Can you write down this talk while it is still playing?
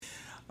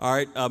All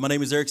right, my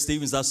name is Eric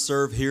Stevens. I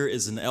serve here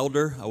as an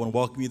elder. I want to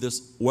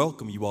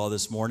welcome you all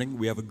this morning.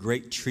 We have a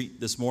great treat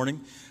this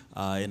morning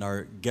in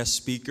our guest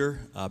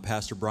speaker,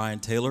 Pastor Brian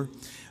Taylor.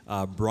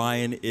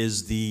 Brian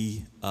is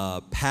the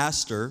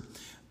pastor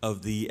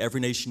of the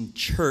Every Nation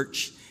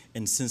Church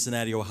in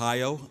Cincinnati,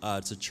 Ohio.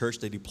 It's a church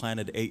that he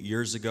planted 8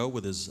 years ago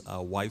with his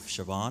wife,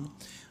 Siobhan.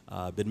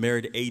 Been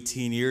married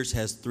 18 years,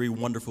 has 3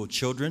 wonderful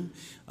children.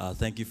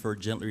 Thank you for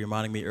gently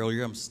reminding me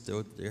earlier. I'm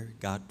still there,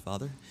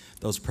 Godfather.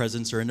 Those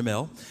presents are in the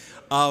mail.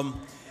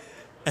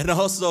 And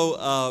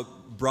also,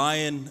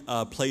 Brian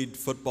played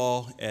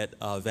football at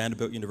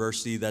Vanderbilt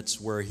University.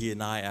 That's where he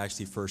and I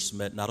actually first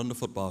met, not on the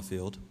football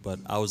field, but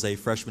I was a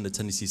freshman at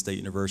Tennessee State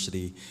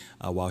University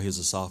while he was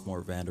a sophomore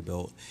at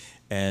Vanderbilt.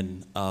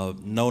 And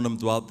known him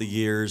throughout the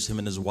years, him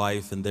and his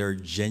wife, and they're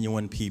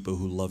genuine people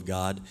who love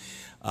God.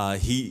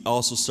 He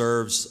also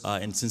serves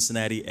in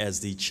Cincinnati as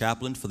the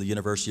chaplain for the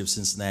University of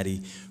Cincinnati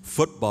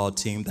football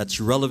team.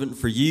 That's relevant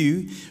for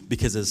you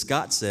because, as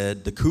Scott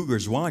said, the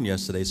Cougars won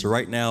yesterday. So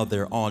right now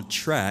they're on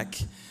track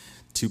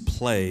to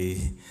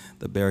play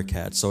the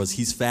Bearcats. So as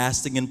he's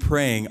fasting and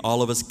praying,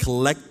 all of us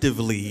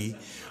collectively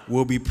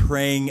will be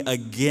praying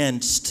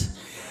against.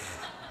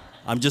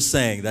 I'm just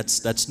saying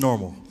that's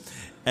normal.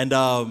 And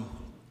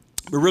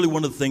but really,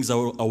 one of the things I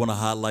want to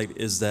highlight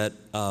is that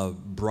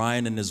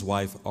Brian and his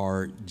wife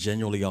are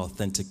genuinely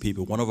authentic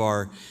people. One of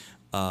our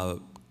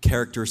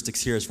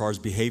characteristics here as far as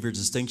behavior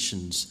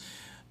distinctions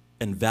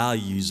and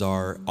values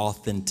are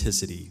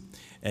authenticity.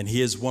 And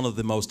he is one of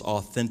the most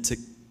authentic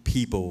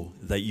people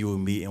that you will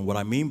meet. And what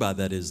I mean by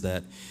that is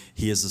that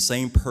he is the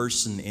same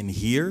person in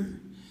here,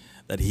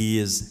 that he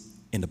is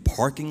in the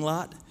parking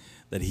lot,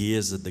 that he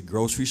is at the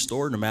grocery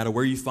store. No matter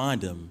where you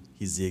find him,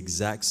 he's the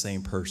exact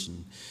same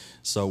person.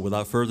 So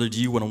without further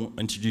ado, I want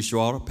to introduce you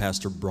all to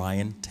Pastor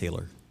Brian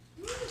Taylor.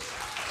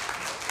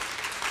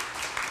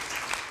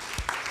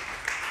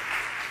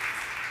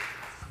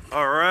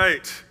 All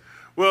right.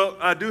 Well,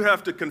 I do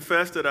have to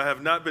confess that I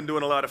have not been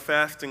doing a lot of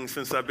fasting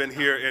since I've been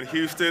here in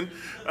Houston.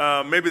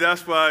 Maybe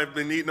that's why I've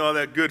been eating all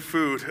that good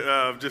food,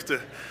 just to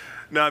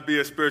not be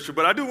as spiritual.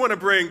 But I do want to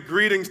bring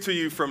greetings to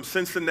you from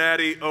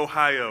Cincinnati,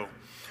 Ohio.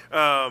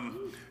 Yeah,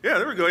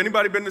 there we go.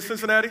 Anybody been to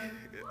Cincinnati?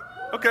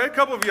 Okay, a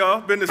couple of y'all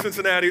been to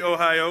Cincinnati,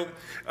 Ohio.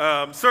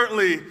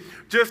 Certainly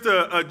just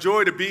a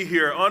joy to be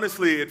here.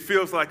 Honestly, it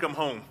feels like I'm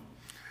home.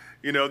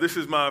 You know, this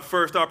is my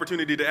first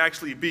opportunity to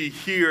actually be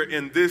here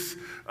in this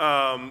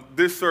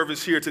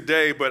service here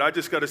today, but I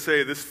just got to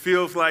say, this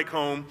feels like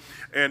home,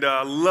 and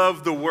I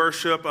love the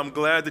worship. I'm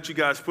glad that you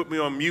guys put me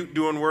on mute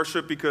doing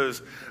worship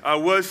because I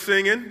was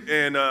singing,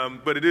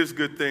 but it is a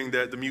good thing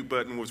that the mute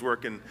button was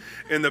working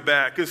in the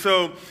back. And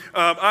so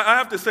I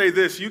have to say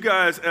this, you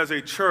guys as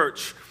a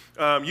church,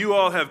 you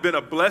all have been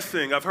a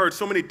blessing. I've heard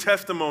so many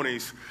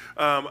testimonies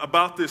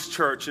about this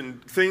church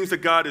and things that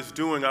God is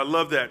doing. I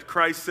love that.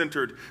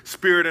 Christ-centered,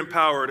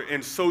 spirit-empowered,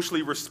 and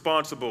socially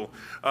responsible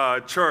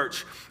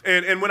church.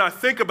 And when I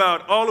think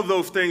about all of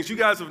those things, you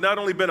guys have not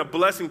only been a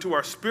blessing to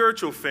our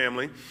spiritual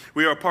family,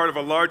 we are part of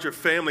a larger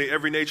family,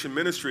 Every Nation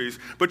Ministries,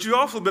 but you've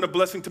also been a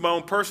blessing to my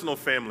own personal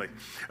family.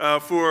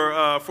 For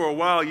a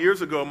while,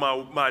 years ago,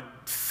 my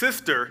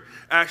sister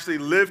actually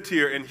lived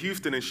here in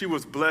Houston, and she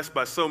was blessed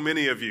by so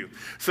many of you.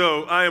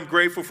 So I am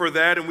grateful for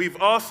that. And we've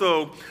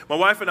also, my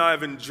wife and I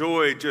have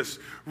enjoyed just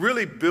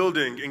really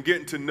building and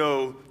getting to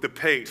know the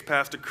Pates,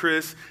 Pastor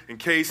Chris and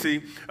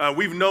Casey.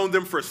 We've known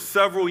them for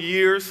several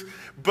years,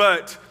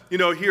 but you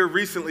know, here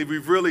recently,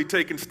 we've really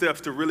taken steps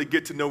to really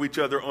get to know each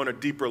other on a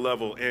deeper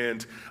level.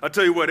 And I'll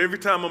tell you what, every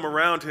time I'm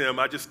around him,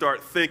 I just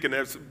start thinking,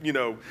 there's, you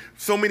know,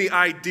 so many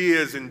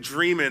ideas and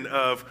dreaming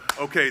of,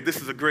 okay, this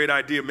is a great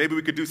idea. Maybe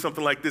we could do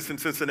something like this in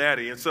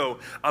Cincinnati. And so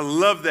I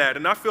love that.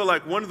 And I feel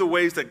like one of the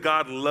ways that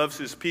God loves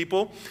his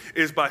people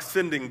is by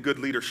sending good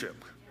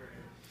leadership.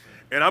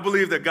 And I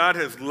believe that God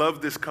has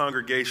loved this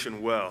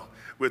congregation well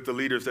with the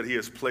leaders that he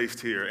has placed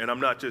here. And I'm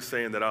not just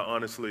saying that.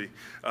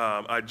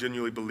 I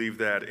genuinely believe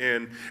that.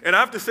 And I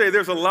have to say,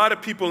 there's a lot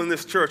of people in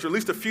this church, or at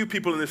least a few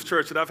people in this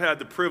church that I've had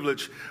the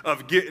privilege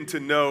of getting to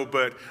know.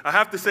 But I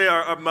have to say,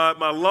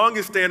 my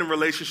longest standing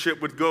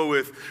relationship would go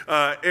with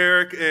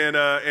Eric and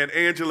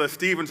Angela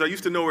Stevens. I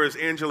used to know her as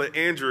Angela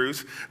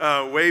Andrews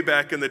way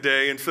back in the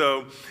day. And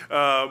so,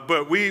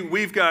 but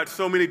we've got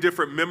so many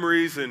different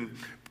memories and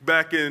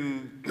back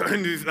in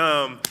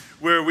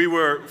where we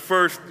were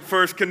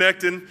first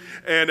connecting,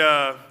 and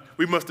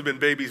we must have been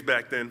babies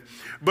back then.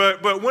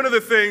 But one of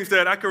the things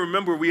that I can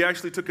remember, we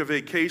actually took a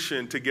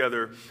vacation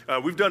together.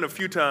 We've done it a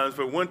few times,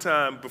 but one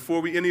time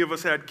before any of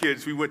us had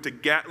kids, we went to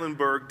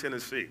Gatlinburg,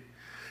 Tennessee.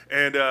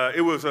 And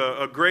it was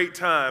a great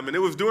time. And it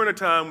was during a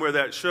time where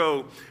that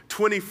show,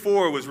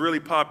 24, was really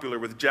popular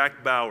with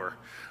Jack Bauer.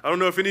 I don't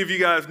know if any of you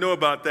guys know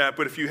about that,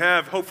 but if you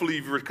have, hopefully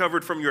you've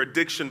recovered from your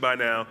addiction by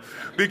now.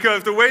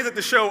 Because the way that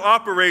the show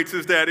operates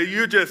is that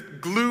you're just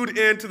glued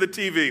into the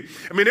TV.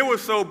 I mean, it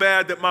was so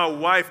bad that my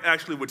wife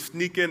actually would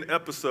sneak in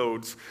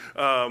episodes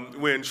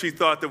when she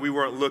thought that we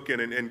weren't looking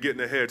and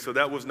getting ahead. So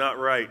that was not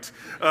right.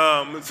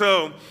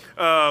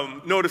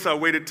 Notice I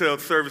waited till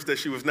service that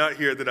she was not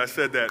here that I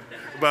said that,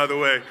 by the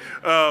way.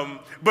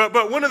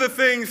 But one of the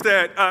things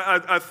that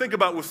I think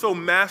about was so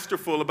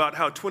masterful about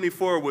how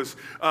 24 was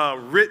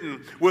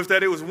written was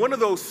that it was one of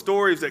those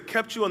stories that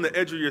kept you on the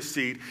edge of your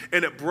seat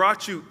and it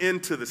brought you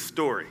into the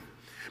story.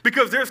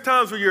 Because there's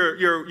times where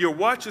you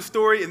watch a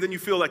story and then you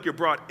feel like you're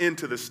brought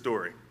into the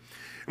story.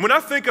 And when I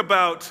think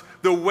about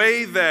the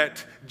way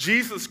that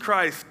Jesus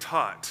Christ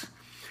taught,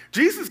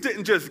 Jesus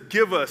didn't just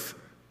give us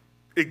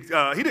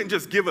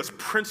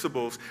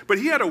principles, but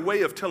he had a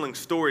way of telling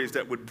stories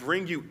that would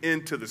bring you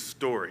into the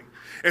story.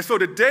 And so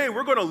today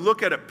we're going to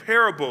look at a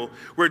parable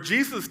where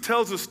Jesus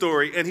tells a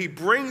story and he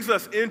brings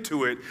us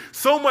into it,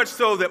 so much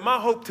so that my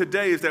hope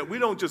today is that we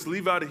don't just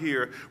leave out of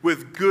here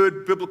with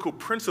good biblical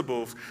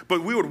principles,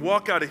 but we would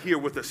walk out of here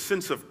with a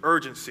sense of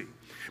urgency.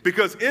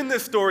 Because in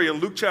this story in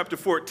Luke chapter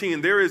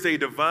 14, there is a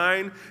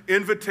divine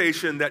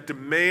invitation that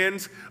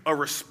demands a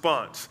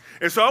response.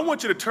 And so I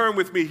want you to turn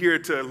with me here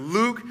to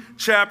Luke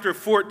chapter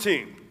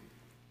 14.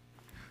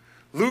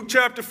 Luke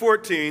chapter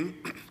 14,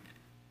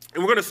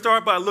 and we're going to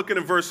start by looking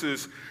at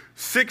verses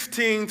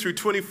 16 through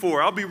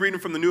 24. I'll be reading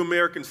from the New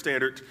American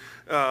Standard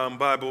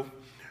Bible.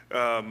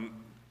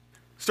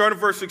 Start at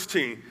verse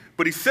 16.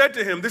 But he said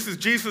to him, this is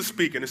Jesus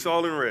speaking, it's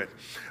all in red.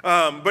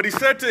 But he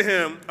said to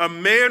him, a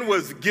man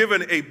was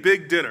given a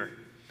big dinner,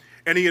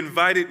 and he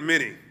invited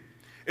many.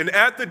 And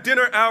at the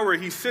dinner hour,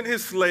 he sent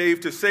his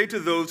slave to say to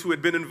those who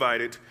had been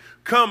invited,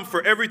 come,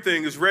 for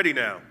everything is ready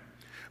now.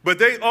 But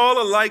they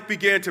all alike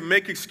began to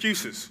make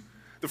excuses.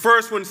 The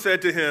first one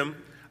said to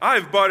him, I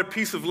have bought a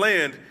piece of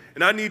land,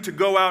 and I need to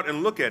go out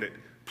and look at it.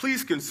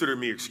 Please consider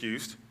me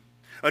excused.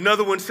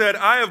 Another one said,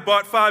 I have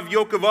bought 5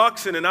 yoke of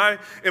oxen, and I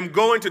am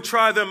going to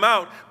try them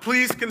out.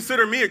 Please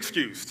consider me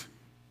excused.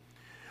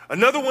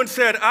 Another one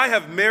said, I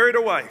have married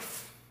a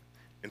wife,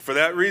 and for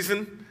that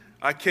reason,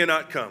 I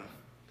cannot come.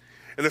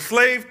 And the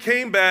slave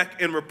came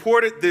back and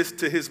reported this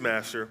to his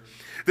master.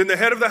 Then the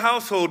head of the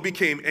household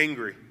became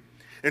angry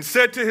and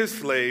said to his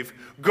slave,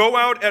 go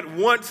out at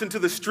once into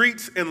the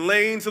streets and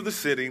lanes of the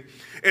city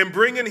and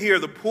bring in here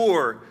the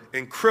poor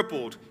and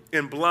crippled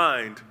and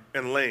blind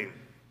and lame.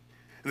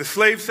 And the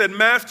slave said,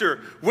 Master,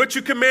 what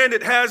you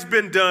commanded has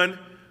been done,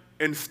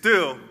 and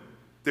still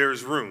there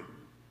is room.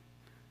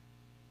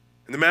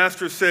 And the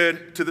master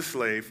said to the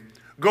slave,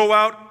 go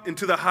out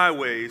into the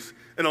highways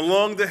and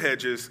along the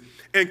hedges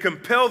and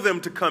compel them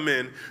to come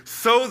in,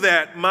 so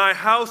that my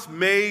house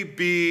may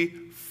be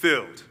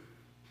filled.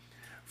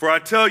 For I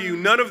tell you,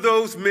 none of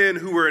those men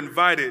who were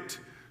invited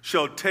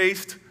shall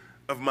taste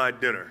of my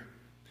dinner.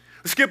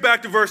 Let's skip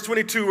back to verse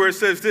 22 where it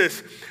says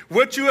this,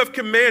 what you have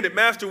commanded,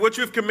 Master, what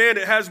you have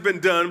commanded has been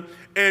done,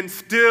 and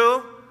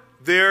still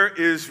there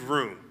is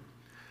room.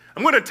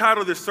 I'm going to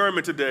title this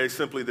sermon today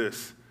simply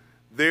this,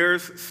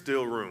 there's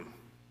still room.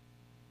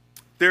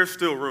 There's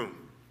still room.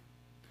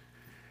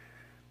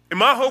 And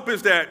my hope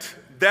is that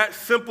that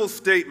simple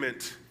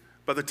statement,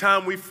 by the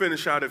time we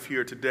finish out of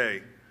here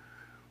today,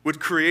 would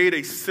create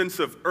a sense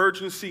of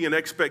urgency and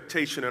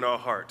expectation in our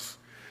hearts.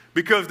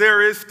 Because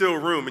there is still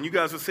room. And you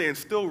guys are saying,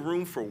 still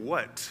room for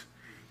what?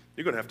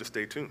 You're going to have to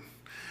stay tuned.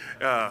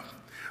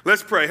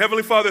 Let's pray.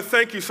 Heavenly Father,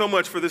 thank you so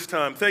much for this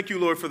time. Thank you,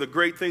 Lord, for the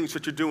great things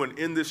that you're doing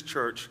in this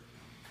church,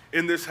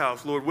 in this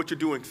house, Lord, what you're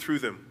doing through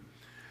them.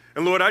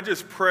 And Lord, I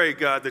just pray,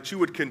 God, that you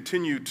would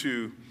continue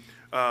to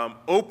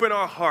open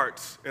our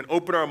hearts and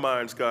open our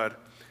minds, God.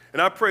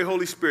 And I pray,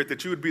 Holy Spirit,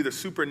 that you would be the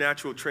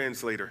supernatural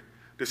translator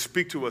to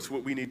speak to us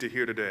what we need to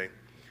hear today.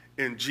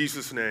 In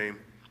Jesus' name,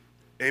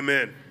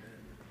 amen.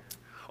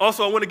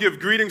 Also, I want to give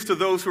greetings to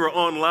those who are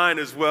online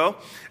as well,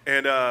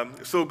 and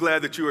so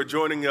glad that you are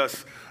joining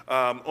us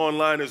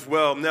online as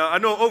well. Now, I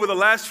know over the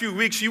last few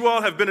weeks, you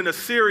all have been in a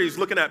series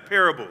looking at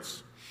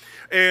parables.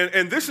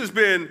 And this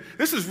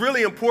is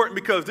really important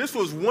because this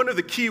was one of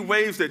the key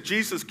ways that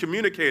Jesus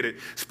communicated,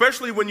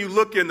 especially when you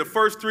look in the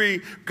first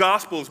 3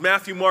 Gospels,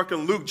 Matthew, Mark,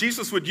 and Luke.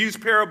 Jesus would use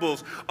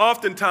parables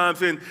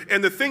oftentimes, and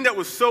the thing that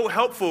was so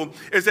helpful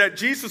is that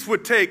Jesus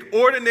would take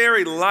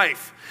ordinary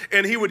life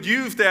and he would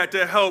use that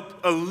to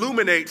help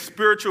illuminate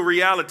spiritual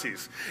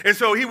realities. And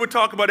so he would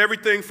talk about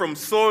everything from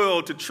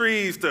soil to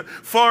trees to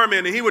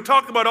farming, and he would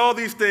talk about all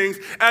these things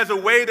as a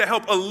way to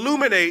help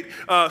illuminate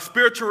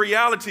spiritual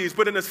realities.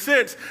 But in a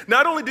sense,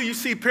 not only do you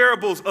see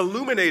parables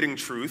illuminating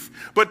truth,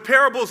 but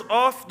parables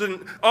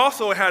often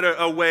also had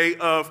a way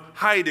of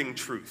hiding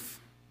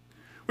truth,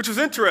 which is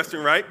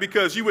interesting, right?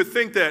 Because you would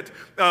think that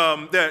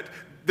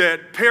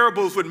that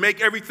parables would make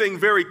everything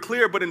very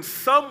clear, but in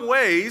some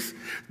ways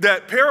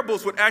that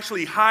parables would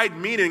actually hide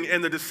meaning,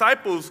 and the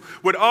disciples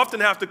would often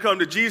have to come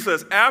to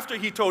Jesus after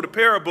he told a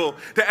parable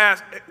to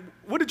ask,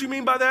 what did you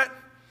mean by that?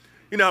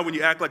 You know how when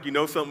you act like you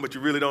know something, but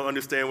you really don't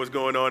understand what's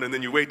going on, and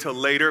then you wait till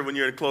later when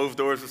you're in closed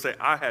doors to say,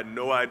 I had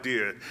no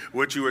idea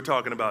what you were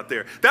talking about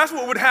there. That's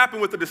what would happen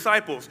with the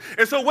disciples.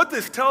 And so what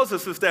this tells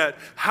us is that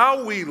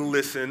how we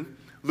listen,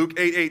 Luke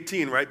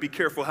 8:18, right? Be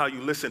careful how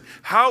you listen.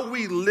 How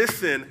we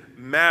listen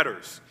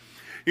matters.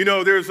 You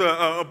know, there's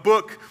a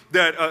book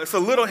that, it's a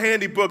little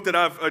handy book that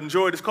I've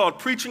enjoyed. It's called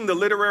Preaching the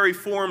Literary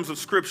Forms of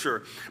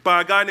Scripture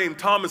by a guy named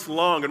Thomas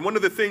Long. And one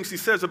of the things he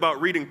says about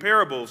reading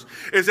parables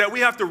is that we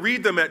have to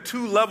read them at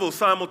two levels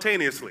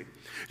simultaneously.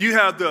 You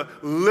have the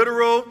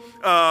literal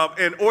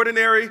and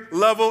ordinary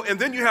level, and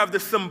then you have the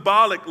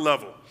symbolic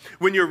level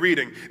when you're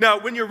reading. Now,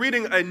 when you're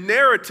reading a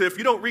narrative,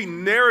 you don't read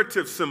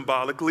narrative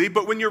symbolically,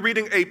 but when you're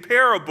reading a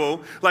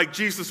parable like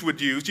Jesus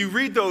would use, you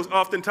read those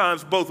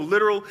oftentimes both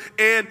literal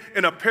and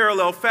in a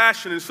parallel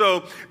fashion. And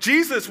so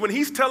Jesus, when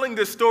he's telling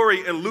this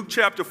story in Luke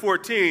chapter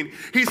 14,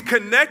 he's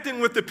connecting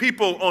with the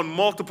people on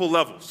multiple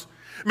levels.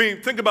 I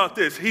mean, think about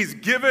this. He's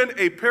given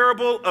a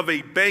parable of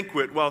a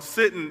banquet while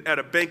sitting at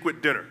a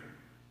banquet dinner.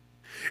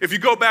 If you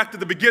go back to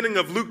the beginning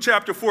of Luke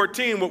chapter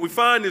 14, what we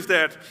find is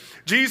that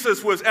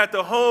Jesus was at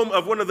the home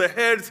of one of the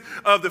heads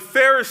of the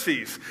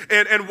Pharisees.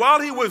 And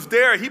while he was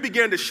there, he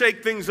began to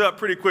shake things up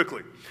pretty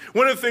quickly.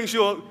 One of the things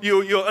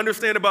you'll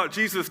understand about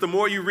Jesus, the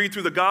more you read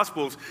through the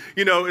Gospels,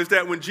 is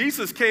that when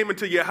Jesus came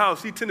into your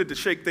house, he tended to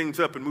shake things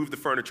up and move the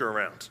furniture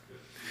around.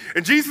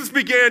 And Jesus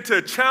began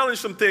to challenge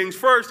some things.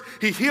 First,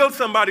 he healed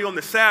somebody on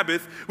the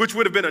Sabbath, which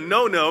would have been a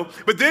no-no.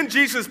 But then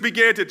Jesus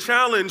began to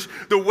challenge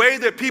the way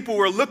that people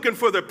were looking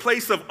for their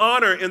place of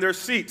honor in their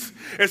seats.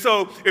 And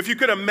so if you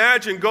could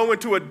imagine going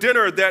to a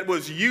dinner that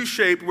was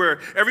U-shaped,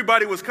 where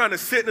everybody was kind of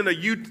sitting in a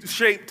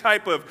U-shaped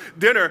type of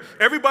dinner,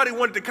 everybody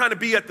wanted to kind of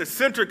be at the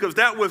center because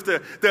that was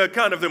the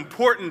kind of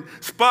important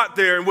spot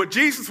there. And what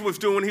Jesus was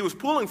doing, he was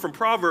pulling from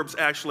Proverbs,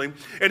 actually,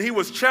 and he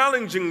was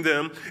challenging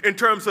them in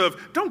terms of,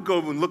 don't go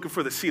and looking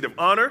for the seat of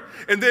honor.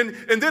 And then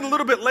a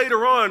little bit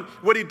later on,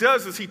 what he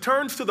does is he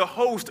turns to the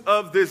host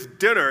of this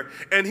dinner,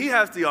 and he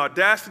has the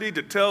audacity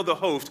to tell the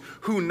host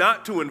who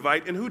not to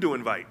invite and who to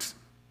invite.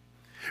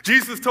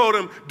 Jesus told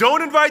him,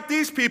 don't invite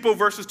these people,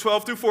 verses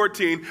 12 through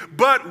 14,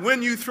 but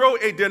when you throw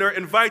a dinner,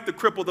 invite the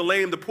crippled, the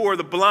lame, the poor,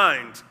 the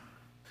blind,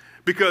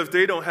 because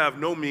they don't have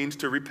no means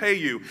to repay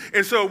you.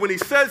 And so when he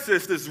says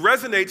this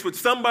resonates with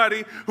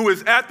somebody who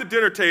is at the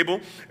dinner table.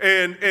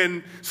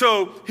 And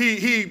so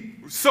he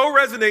so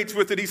resonates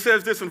with it. He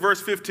says this in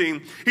verse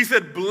 15. He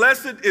said,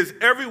 blessed is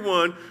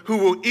everyone who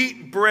will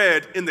eat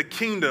bread in the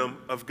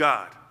kingdom of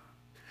God.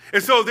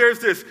 And so there's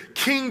this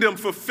kingdom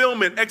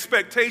fulfillment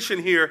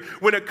expectation here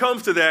when it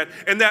comes to that.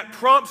 And that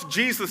prompts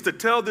Jesus to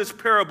tell this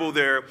parable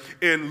there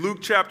in Luke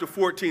chapter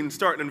 14,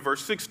 starting in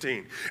verse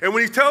 16. And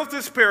when he tells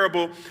this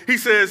parable, he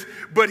says,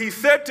 but he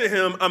said to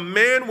him, a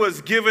man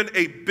was given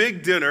a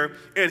big dinner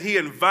and he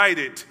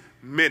invited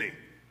many.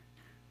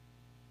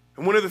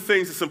 And one of the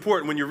things that's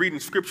important when you're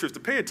reading scripture is to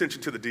pay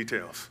attention to the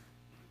details.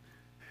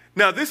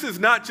 Now, this is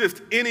not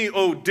just any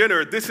old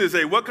dinner. This is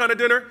a what kind of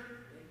dinner?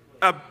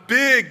 A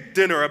big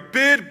dinner, a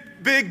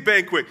big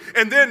banquet.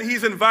 And then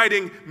he's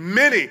inviting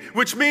many,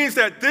 which means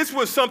that this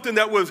was something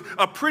that was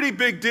a pretty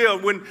big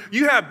deal. When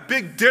you have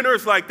big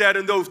dinners like that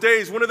in those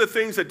days, one of the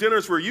things that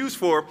dinners were used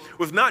for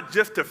was not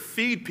just to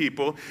feed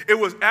people. It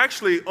was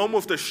actually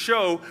almost a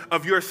show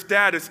of your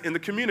status in the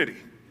community.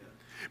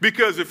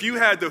 Because if you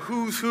had the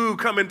who's who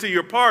come into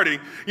your party,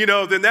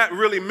 then that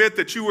really meant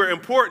that you were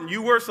important.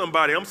 You were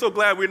somebody. I'm so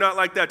glad we're not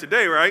like that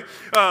today, right?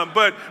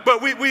 But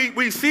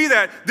we see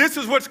that this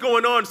is what's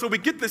going on. So we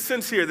get the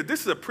sense here that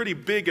this is a pretty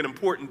big and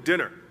important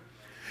dinner.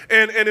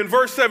 And in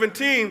verse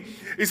 17,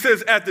 he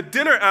says, at the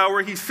dinner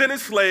hour, he sent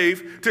his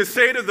slave to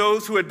say to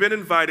those who had been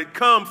invited,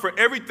 come, for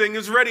everything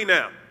is ready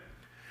now.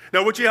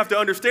 Now, what you have to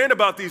understand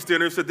about these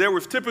dinners is that there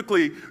was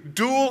typically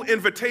dual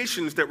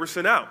invitations that were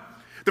sent out.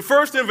 The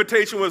first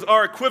invitation was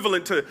our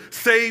equivalent to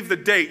save the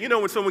date.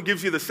 When someone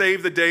gives you the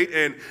save the date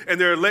and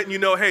they're letting you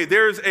know, hey,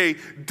 there's a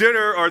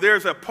dinner or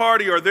there's a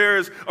party or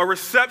there's a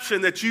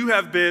reception that you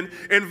have been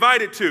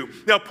invited to.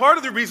 Now, part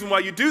of the reason why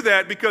you do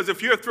that, because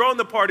if you're throwing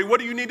the party, what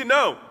do you need to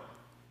know?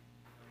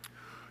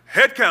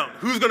 Head count.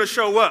 Who's going to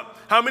show up?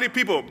 How many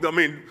people?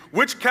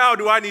 Which cow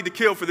do I need to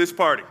kill for this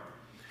party?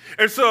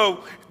 And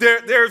so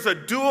there's a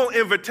dual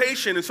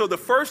invitation. And so the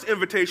first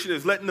invitation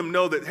is letting them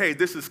know that, hey,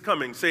 this is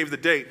coming. Save the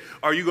date.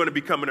 Are you going to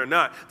be coming or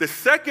not? The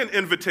second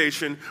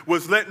invitation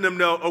was letting them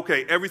know,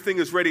 okay, everything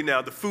is ready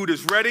now. The food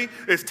is ready.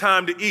 It's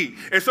time to eat.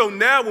 And so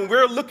now when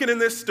we're looking in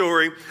this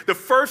story, the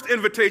first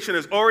invitation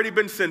has already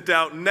been sent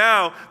out.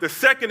 Now the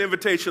second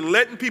invitation,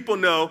 letting people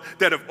know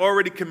that have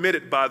already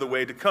committed, by the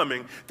way, to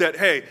coming, that,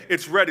 hey,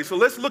 it's ready. So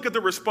let's look at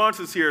the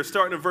responses here,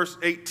 starting in verse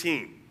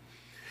 18.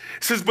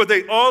 It says, but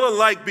they all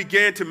alike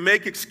began to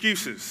make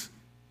excuses.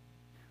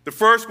 The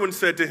first one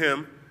said to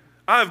him,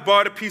 I have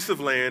bought a piece of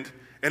land,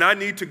 and I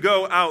need to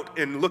go out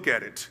and look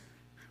at it.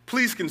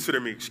 Please consider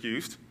me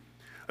excused.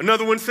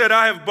 Another one said,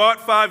 I have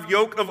bought 5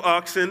 yoke of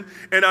oxen,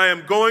 and I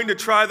am going to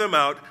try them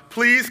out.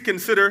 Please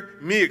consider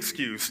me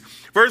excused.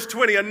 Verse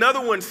 20,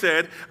 another one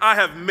said, I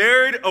have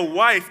married a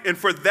wife, and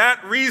for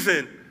that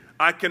reason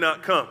I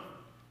cannot come.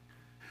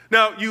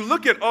 Now, you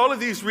look at all of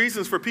these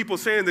reasons for people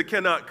saying they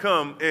cannot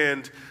come,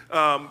 and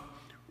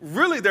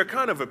really they're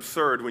kind of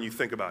absurd when you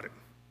think about it.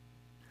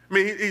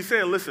 He's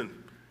saying, listen,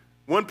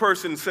 one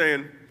person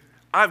saying,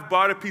 I've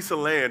bought a piece of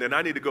land and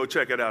I need to go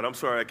check it out. I'm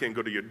sorry, I can't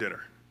go to your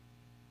dinner.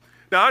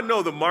 Now, I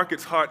know the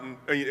market's hot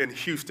in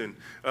Houston,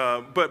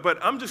 but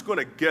I'm just going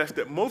to guess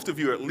that most of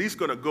you are at least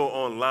going to go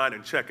online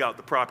and check out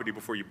the property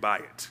before you buy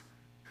it.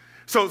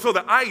 So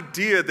the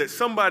idea that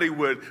somebody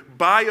would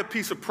buy a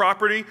piece of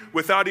property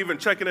without even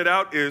checking it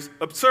out is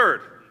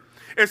absurd.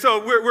 And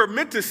so we're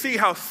meant to see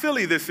how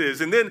silly this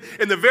is. And then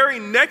in the very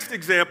next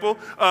example,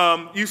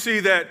 you see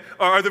that,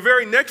 or the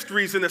very next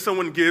reason that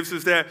someone gives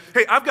is that,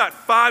 hey, I've got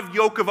 5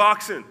 yoke of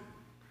oxen,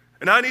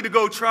 and I need to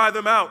go try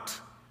them out.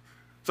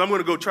 So I'm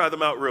going to go try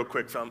them out real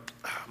quick. So I'm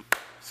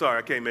sorry,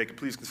 I can't make it.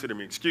 Please consider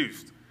me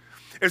excused.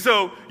 And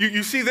so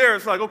you see there,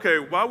 it's like, okay,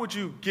 why would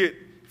you get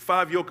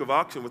 5 yoke of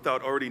oxen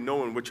without already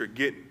knowing what you're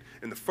getting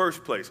in the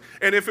first place?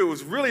 And if it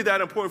was really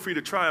that important for you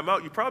to try them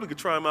out, you probably could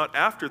try them out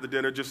after the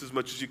dinner just as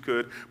much as you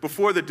could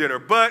before the dinner.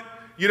 But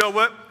you know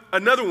what?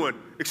 Another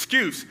one,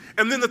 excuse.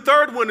 And then the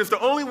third one is the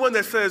only one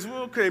that says,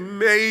 well, okay,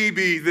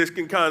 maybe this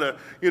can kind of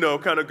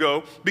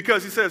go,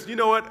 because he says, you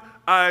know what?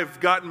 I've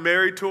gotten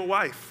married to a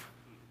wife.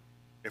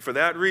 And for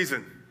that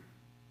reason,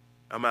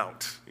 I'm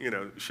out.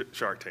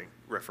 Shark Tank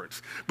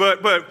reference.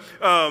 But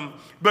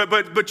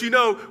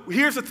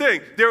here's the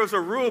thing. There was a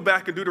rule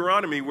back in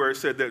Deuteronomy where it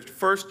said that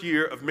first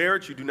year of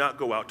marriage, you do not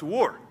go out to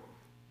war.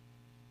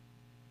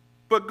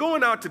 But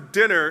going out to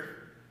dinner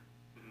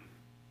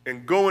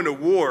and going to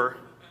war,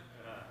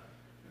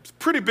 it's a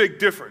pretty big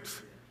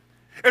difference.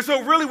 And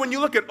so really, when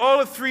you look at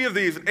all 3 of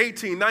these,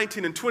 18,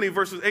 19, and 20,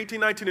 verses 18,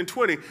 19, and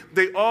 20,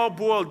 they all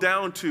boil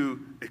down to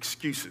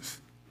excuses.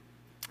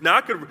 Now,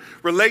 I could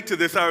relate to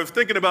this. I was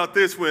thinking about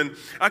this when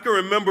I can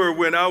remember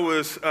when I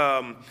was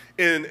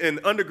in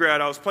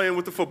undergrad, I was playing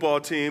with the football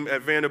team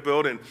at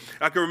Vanderbilt, and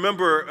I can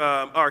remember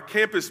our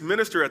campus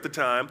minister at the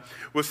time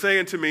was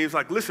saying to me, he's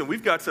like, listen,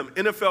 we've got some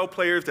NFL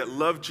players that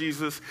love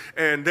Jesus,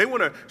 and they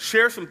want to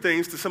share some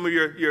things to some of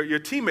your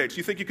teammates.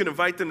 You think you can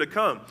invite them to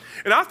come?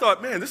 And I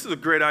thought, man, this is a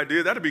great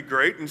idea. That'd be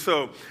great. And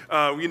so,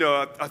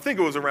 I think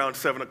it was around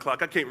 7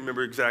 o'clock. I can't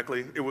remember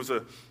exactly. It was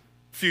a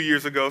few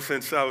years ago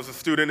since I was a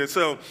student. And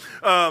so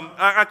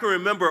I can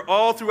remember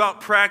all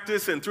throughout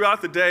practice and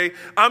throughout the day,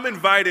 I'm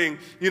inviting,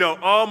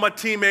 all my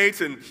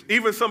teammates and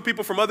even some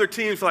people from other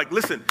teams like,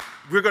 listen,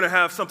 we're going to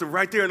have something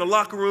right there in the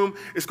locker room.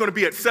 It's going to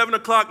be at 7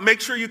 o'clock.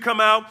 Make sure you come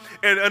out.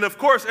 And of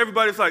course,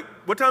 everybody's like,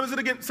 what time is it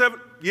again? 7?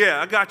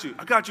 Yeah, I got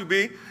you,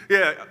 B.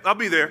 Yeah, I'll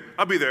be there.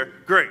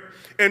 Great.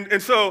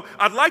 And so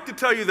I'd like to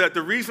tell you that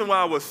the reason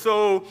why I was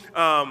so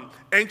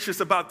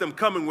anxious about them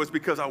coming was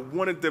because I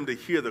wanted them to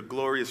hear the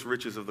glorious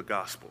riches of the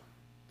gospel.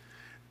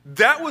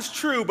 That was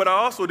true, but I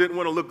also didn't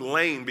want to look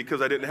lame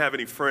because I didn't have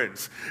any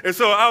friends. And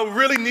so I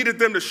really needed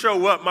them to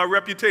show up. My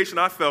reputation,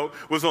 I felt,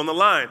 was on the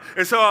line.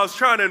 And so I was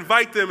trying to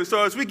invite them. And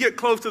so as we get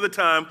close to the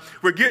time,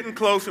 we're getting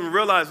close and we're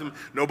realizing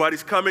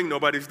nobody's coming,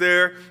 nobody's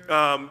there.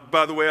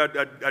 By the way,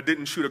 I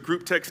didn't shoot a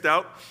group text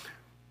out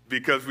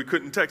because we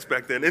couldn't text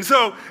back then. And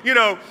so,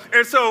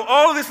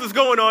 all of this is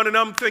going on, and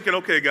I'm thinking,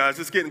 okay, guys,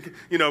 it's getting,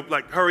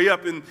 hurry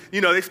up. And,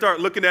 they start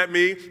looking at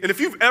me. And if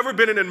you've ever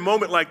been in a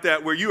moment like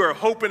that where you are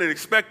hoping and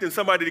expecting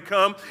somebody to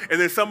come, and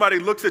then somebody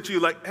looks at you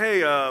like, hey,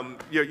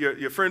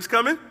 your friend's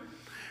coming?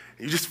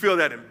 You just feel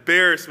that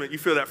embarrassment. You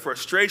feel that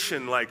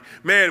frustration. Like,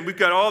 man, we've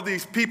got all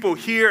these people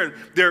here and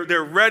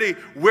they're ready.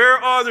 Where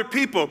are the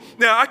people?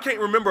 Now, I can't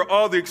remember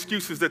all the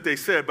excuses that they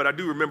said, but I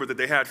do remember that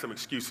they had some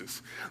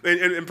excuses.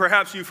 And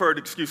perhaps you've heard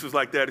excuses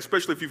like that,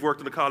 especially if you've worked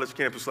on the college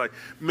campus. Like,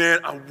 man,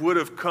 I would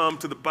have come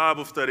to the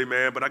Bible study,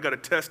 man, but I got a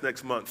test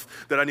next month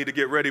that I need to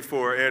get ready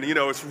for. And,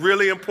 it's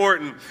really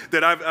important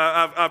that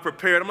I've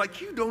prepared. I'm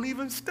like, you don't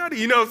even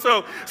study,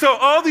 So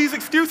all these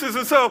excuses.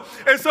 And so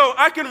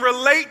I can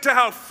relate to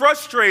how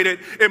frustrating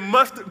it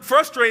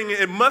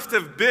must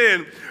have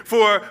been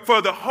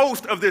for the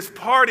host of this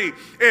party.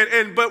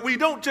 But we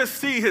don't just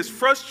see his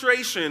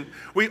frustration,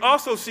 we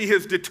also see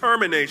his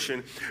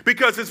determination.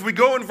 Because as we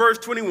go in verse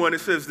 21, it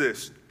says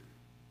this.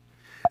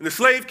 And the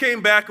slave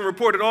came back and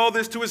reported all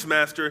this to his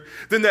master.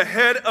 Then the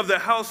head of the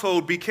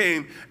household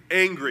became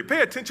angry.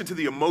 Pay attention to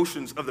the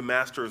emotions of the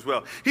master as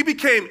well. He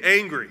became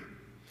angry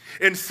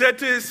and said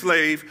to his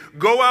slave,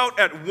 go out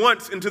at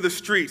once into the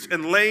streets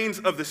and lanes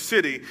of the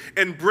city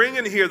and bring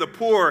in here the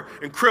poor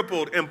and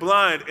crippled and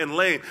blind and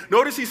lame.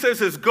 Notice he says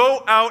this,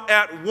 go out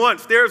at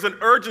once. There's an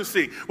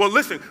urgency. Well,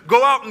 listen,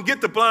 go out and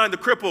get the blind, the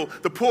crippled,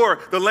 the poor,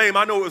 the lame.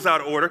 I know it was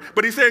out of order,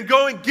 but he's saying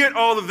go and get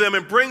all of them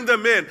and bring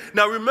them in.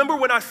 Now, remember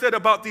when I said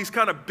about these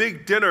kind of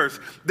big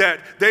dinners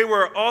that they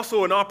were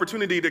also an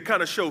opportunity to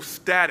kind of show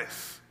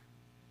status.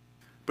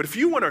 But if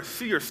you want to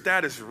see your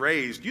status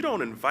raised, you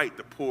don't invite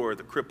the poor,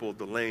 the crippled,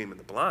 the lame, and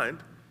the blind.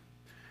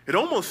 It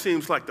almost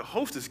seems like the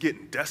host is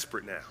getting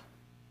desperate now.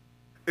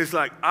 It's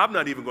like, I'm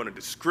not even going to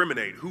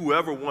discriminate.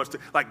 Whoever wants to,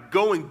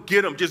 go and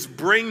get them. Just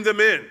bring them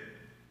in.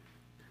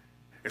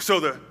 And so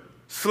the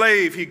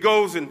slave, he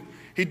goes and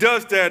he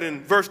does that.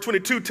 And verse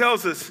 22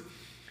 tells us,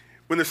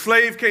 when the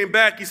slave came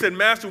back, he said,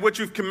 Master, what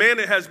you've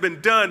commanded has been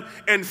done,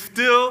 and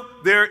still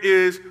there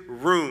is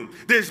room.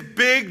 This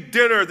big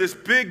dinner, this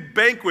big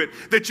banquet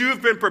that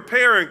you've been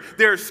preparing,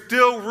 there's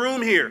still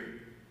room here.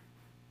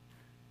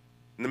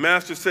 And the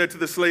master said to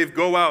the slave,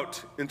 go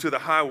out into the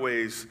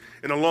highways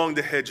and along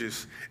the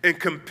hedges and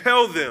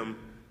compel them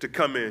to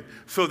come in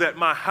so that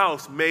my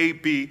house may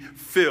be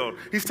filled.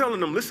 He's telling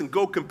them, listen,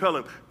 go compel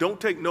them. Don't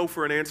take no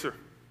for an answer.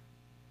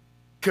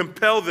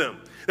 Compel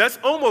them. That's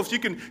almost, you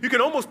can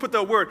almost put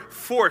that word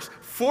force.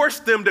 Force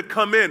them to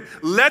come in.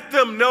 Let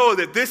them know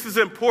that this is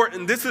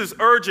important. This is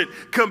urgent.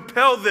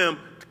 Compel them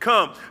to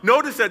come.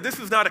 Notice that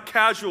this is not a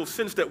casual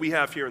sense that we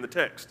have here in the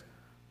text.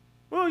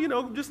 Well,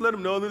 just let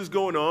them know that it's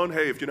going on.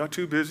 Hey, if you're not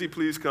too busy,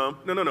 please come.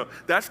 No.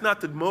 That's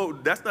not the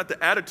mode. That's not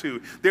the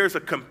attitude. There's a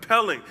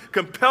compel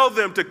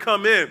them to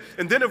come in.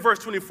 And then in verse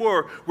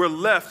 24, we're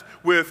left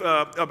with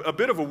a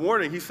bit of a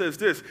warning. He says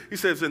this. He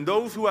says, and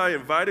those who I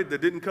invited that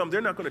didn't come, they're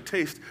not going to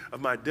taste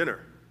of my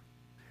dinner.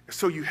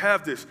 So you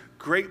have this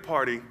great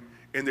party,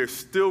 and there's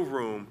still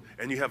room,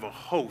 and you have a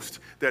host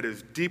that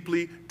is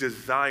deeply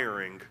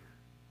desiring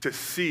to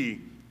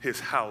see his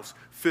house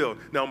filled.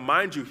 Now,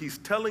 mind you, he's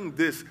telling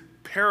this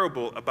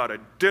parable about a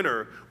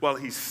dinner while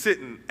he's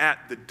sitting at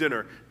the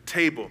dinner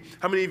table.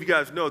 How many of you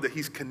guys know that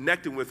he's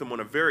connecting with them on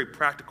a very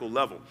practical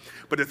level?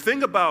 But the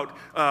thing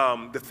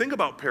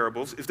about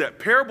parables is that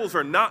parables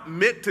are not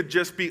meant to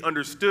just be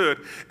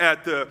understood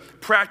at the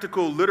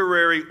practical,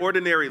 literary,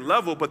 ordinary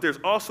level, but there's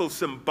also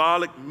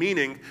symbolic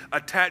meaning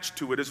attached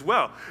to it as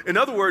well. In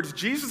other words,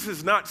 Jesus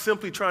is not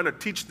simply trying to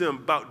teach them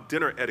about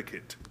dinner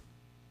etiquette.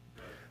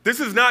 This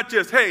is not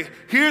just, hey,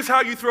 here's how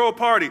you throw a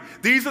party.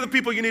 These are the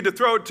people you need to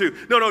throw it to.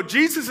 No,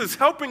 Jesus is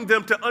helping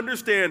them to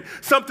understand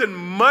something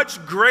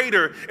much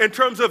greater in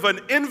terms of an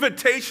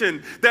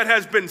invitation that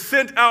has been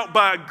sent out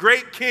by a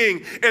great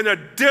king and a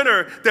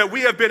dinner that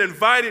we have been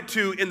invited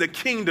to in the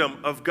kingdom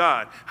of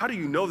God. How do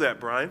you know that,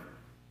 Brian?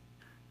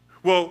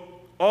 Well,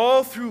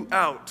 all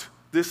throughout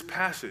this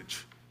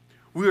passage,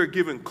 we are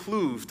given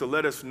clues to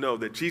let us know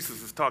that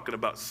Jesus is talking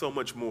about so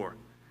much more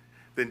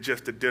than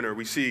just a dinner.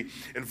 We see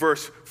in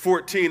verse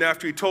 14,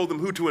 after he told them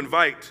who to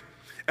invite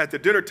at the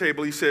dinner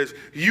table, he says,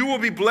 you will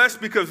be blessed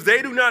because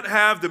they do not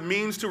have the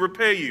means to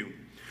repay you,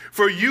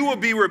 for you will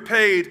be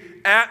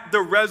repaid at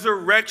the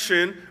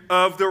resurrection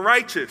of the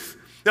righteous.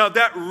 Now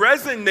that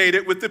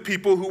resonated with the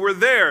people who were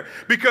there,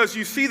 because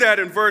you see that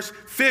in verse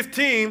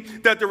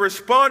 15, that the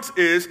response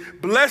is,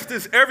 blessed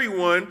is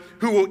everyone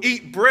who will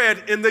eat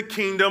bread in the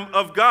kingdom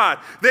of God.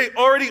 They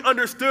already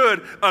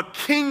understood a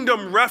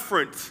kingdom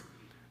reference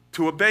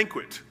to a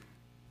banquet.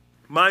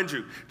 Mind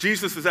you,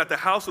 Jesus is at the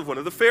house of one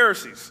of the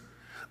Pharisees.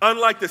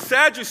 Unlike the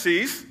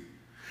Sadducees,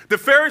 the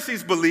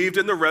Pharisees believed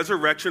in the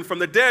resurrection from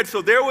the dead.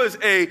 So there was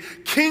a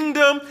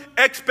kingdom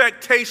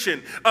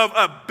expectation of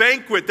a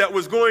banquet that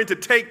was going to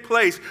take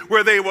place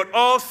where they would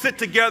all sit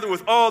together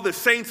with all the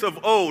saints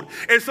of old.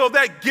 And so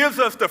that gives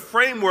us the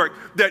framework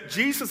that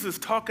Jesus is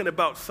talking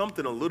about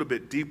something a little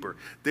bit deeper.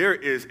 There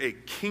is a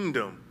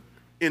kingdom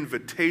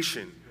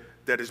invitation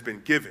that has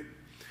been given.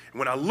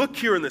 When I look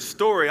here in the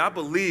story, I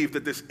believe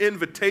that this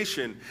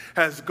invitation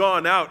has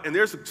gone out, and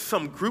there's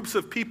some groups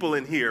of people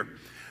in here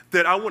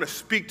that I want to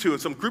speak to,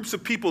 and some groups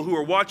of people who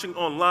are watching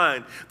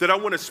online that I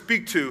want to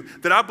speak to,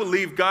 that I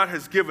believe God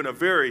has given a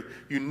very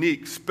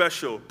unique,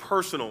 special,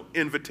 personal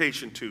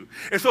invitation to.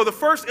 And so the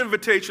first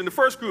invitation, the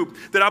first group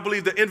that I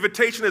believe the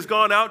invitation has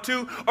gone out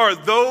to are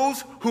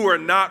those who are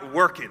not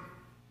working.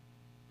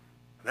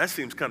 That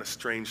seems kind of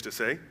strange to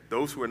say,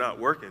 those who are not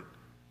working.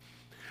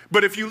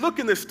 But if you look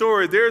in this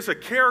story, there's a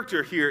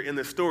character here in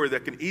the story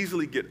that can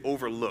easily get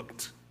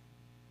overlooked.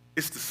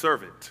 It's the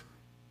servant.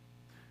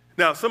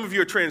 Now, some of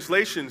your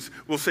translations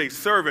will say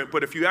servant,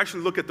 but if you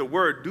actually look at the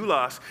word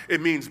doulos, it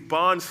means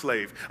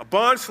bondslave. A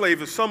bondslave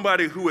is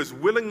somebody who has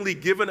willingly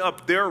given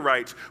up their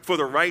rights for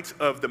the rights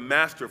of the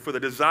master, for the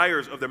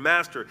desires of the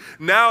master.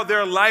 Now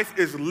their life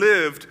is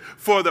lived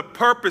for the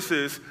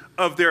purposes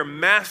of their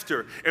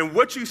master. And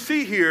what you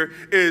see here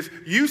is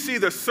you see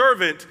the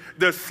servant,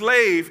 the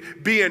slave,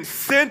 being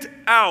sent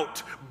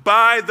out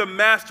by the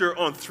master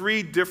on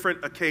 3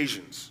 different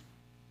occasions.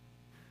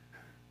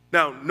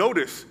 Now,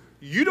 notice,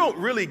 you don't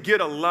really get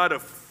a lot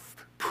of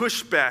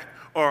pushback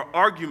or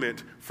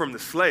argument from the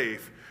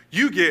slave.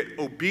 You get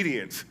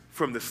obedience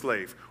from the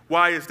slave.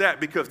 Why is that?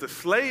 Because the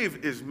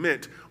slave is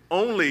meant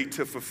only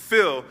to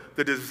fulfill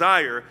the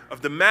desire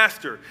of the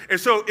master. And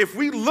so if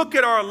we look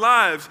at our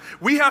lives,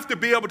 we have to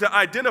be able to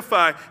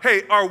identify,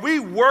 hey, are we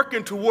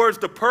working towards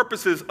the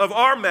purposes of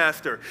our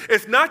master?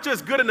 It's not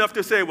just good enough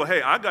to say, well,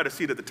 hey, I got a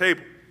seat at the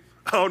table.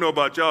 I don't know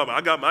about y'all, but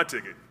I got my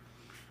ticket.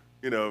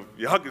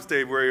 Y'all can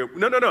stay where you're.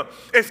 No.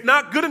 It's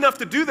not good enough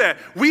to do that.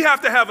 We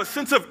have to have a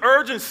sense of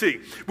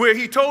urgency where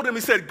he told him, he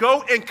said,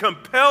 go and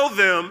compel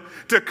them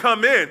to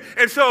come in.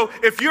 And so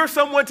if you're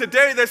someone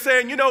today that's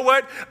saying, you know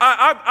what,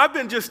 I've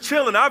been just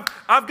chilling.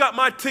 I've got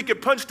my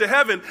ticket punched to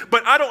heaven,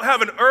 but I don't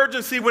have an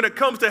urgency when it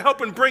comes to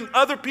helping bring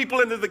other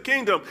people into the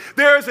kingdom.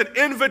 There is an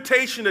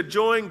invitation to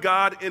join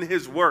God in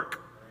his work.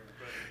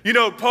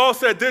 Paul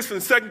said this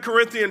in 2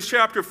 Corinthians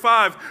chapter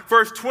 5,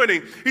 verse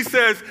 20. He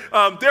says,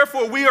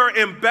 therefore we are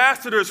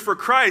ambassadors for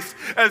Christ,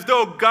 as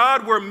though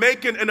God were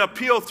making an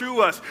appeal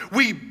through us.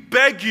 We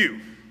beg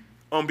you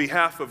on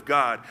behalf of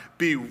God,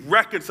 be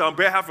reconciled, on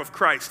behalf of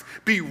Christ,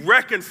 be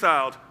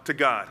reconciled to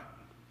God.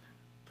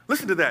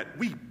 Listen to that.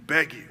 We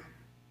beg you.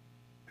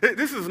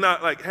 This is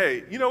not like,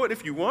 hey, you know what?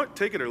 If you want,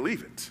 take it or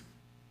leave it.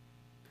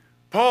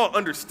 Paul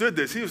understood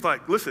this. He was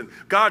like, listen,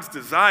 God's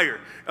desire,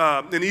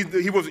 and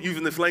he wasn't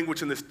using this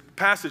language in this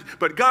passage,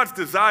 but God's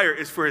desire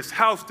is for his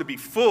house to be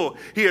full.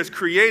 He has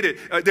created,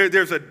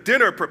 there's a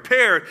dinner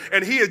prepared,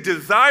 and he is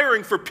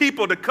desiring for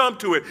people to come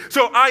to it.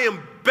 So I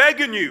am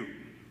begging you,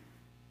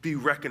 be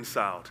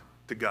reconciled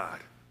to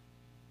God.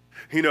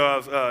 You know, I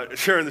was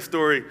sharing the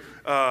story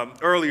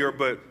earlier,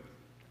 but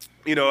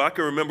you know, I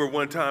can remember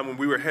one time when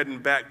we were heading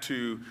back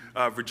to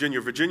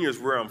Virginia. Virginia is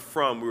where I'm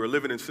from. We were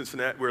living in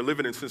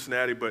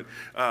Cincinnati. But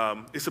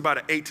it's about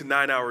an 8 to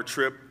 9 hour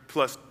trip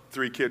plus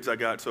 3 kids I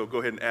got, so go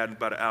ahead and add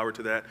about an hour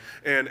to that.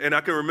 And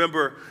I can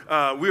remember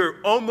we were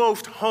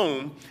almost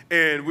home,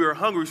 and we were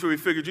hungry, so we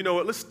figured, you know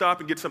what, let's stop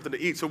and get something to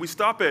eat. So we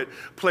stop at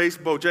place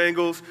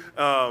Bojangles,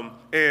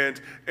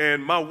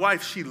 and my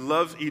wife, she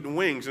loves eating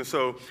wings, and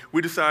so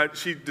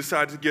she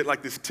decided to get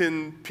like this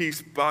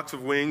 10-piece box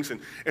of wings, and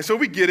so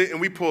we get it,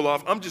 and we pull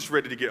off. I'm just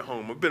ready to get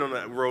home. I've been on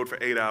that road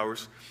for 8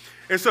 hours.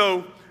 And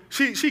so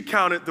she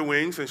counted the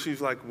wings, and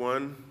she's like,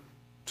 1,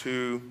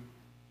 2,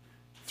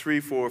 3,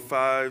 4,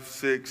 5,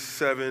 6,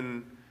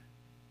 7,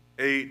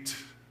 8,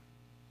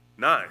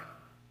 9.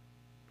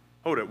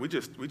 Hold up, we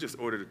just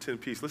ordered a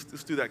 10-piece.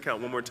 Let's do that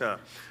count one more time.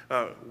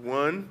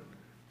 1,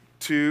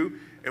 2,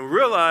 and we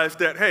realized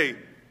that, hey,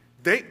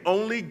 they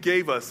only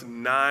gave us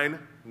 9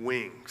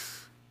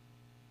 wings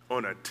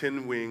on a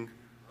 10-wing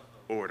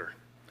order.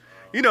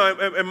 You know,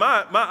 in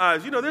my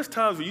eyes, you know, there's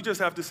times where you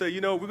just have to say,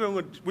 you know,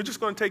 we're just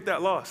going to take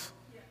that loss.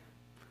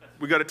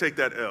 We got to take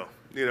that L.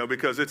 You know,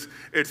 because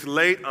it's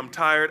late, I'm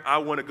tired, I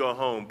want to go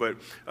home. But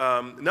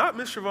not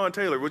Miss Siobhan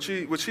Taylor. What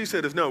she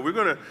said is, no, we're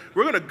gonna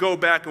go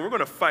back and we're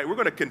gonna fight. We're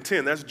gonna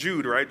contend. That's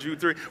Jude, right?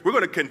 Jude 3. We're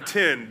gonna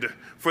contend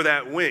for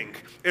that wing.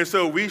 And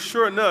so we,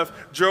 sure enough,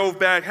 drove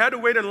back. Had to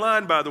wait in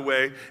line, by the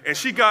way. And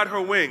she got her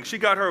wing. She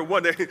got her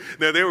one.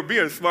 Now they were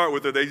being smart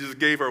with her. They just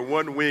gave her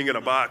 1 wing in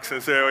a box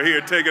and said, "Oh,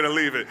 here, take it or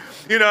leave it."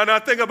 You know. And I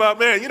think about,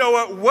 man, you know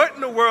what? What in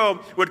the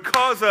world would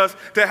cause us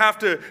to have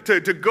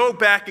to go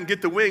back and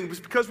get the wing? It's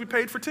because we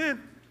paid for 10.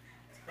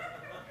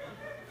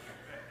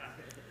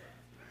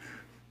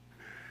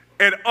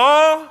 And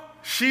all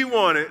she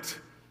wanted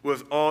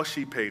was all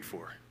she paid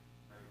for.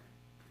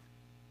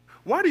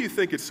 Why do you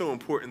think it's so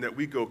important that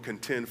we go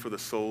contend for the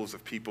souls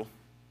of people?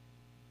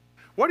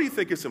 Why do you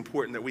think it's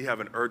important that we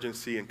have an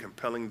urgency in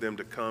compelling them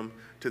to come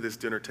to this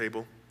dinner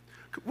table?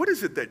 What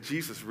is it that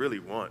Jesus really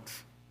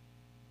wants?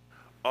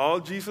 All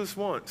Jesus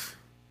wants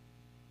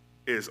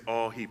is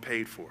all he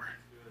paid for.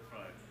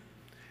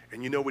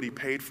 And you know what he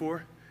paid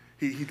for?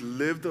 He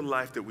lived the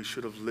life that we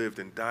should have lived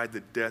and died the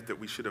death that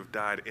we should have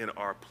died in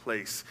our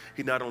place.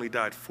 He not only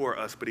died for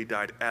us, but he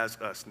died as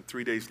us. And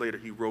 3 days later,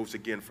 he rose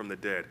again from the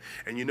dead.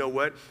 And you know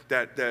what?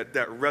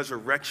 That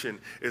resurrection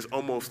is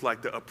almost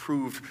like the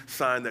approved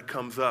sign that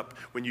comes up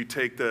when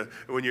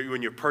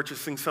you're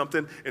purchasing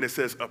something and it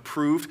says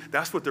approved.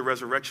 That's what the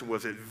resurrection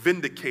was. It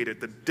vindicated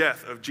the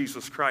death of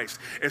Jesus Christ.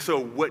 And so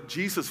what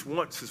Jesus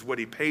wants is what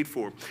he paid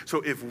for.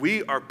 So if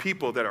we are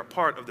people that are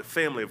part of the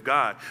family of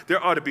God,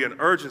 there ought to be an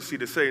urgency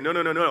to say, no.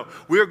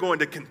 We're going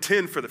to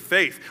contend for the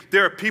faith.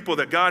 There are people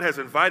that God has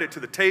invited to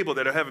the table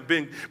that haven't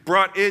been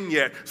brought in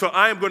yet. So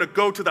I am going to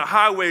go to the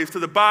highways, to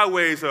the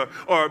byways, or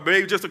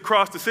maybe just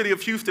across the city of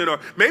Houston,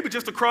 or maybe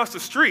just across the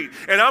street.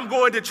 And I'm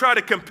going to try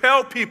to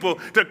compel people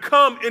to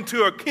come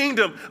into a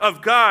kingdom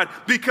of God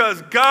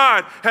because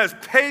God has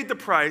paid the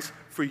price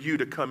for you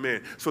to come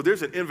in. So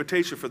there's an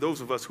invitation for those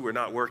of us who are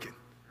not working.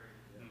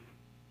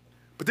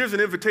 But there's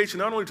an invitation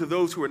not only to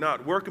those who are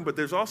not working, but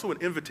there's also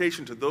an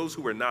invitation to those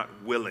who are not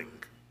willing.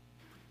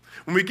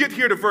 When we get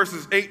here to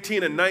verses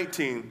 18 and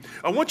 19,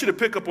 I want you to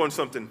pick up on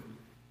something.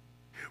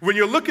 When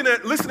you're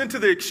listening to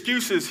the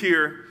excuses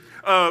here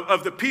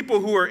of the people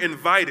who are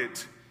invited,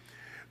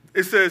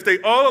 it says, they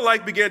all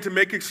alike began to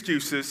make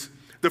excuses.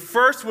 The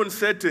first one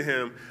said to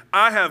him,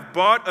 I have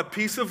bought a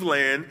piece of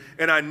land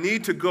and I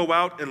need to go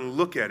out and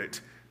look at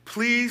it.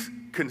 Please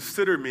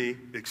consider me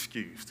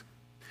excused.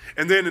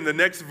 And then in the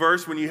next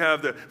verse, when you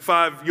have the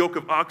 5 yoke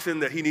of oxen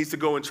that he needs to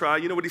go and try,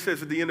 you know what he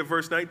says at the end of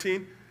verse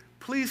 19?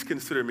 Please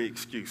consider me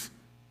excused.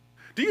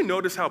 Do you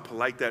notice how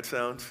polite that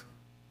sounds?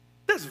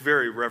 That's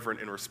very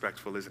reverent and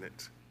respectful, isn't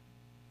it?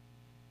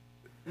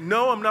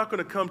 No, I'm not going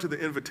to come to the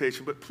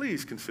invitation, but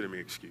please consider me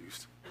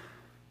excused.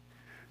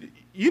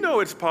 You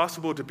know it's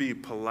possible to be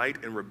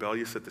polite and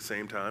rebellious at the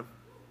same time.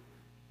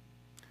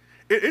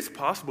 It's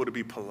possible to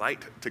be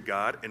polite to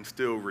God and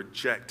still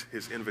reject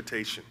his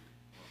invitation.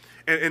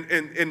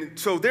 And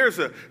so there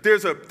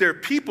are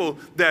people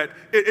that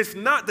it's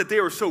not that they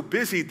are so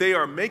busy, they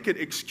are making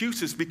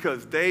excuses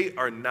because they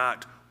are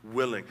not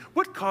willing.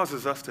 What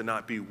causes us to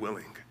not be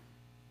willing?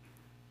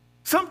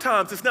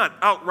 Sometimes it's not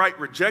outright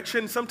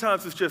rejection.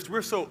 Sometimes it's just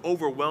we're so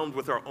overwhelmed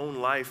with our own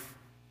life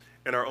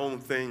and our own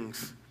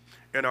things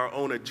and our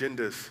own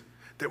agendas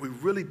that we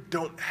really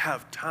don't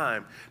have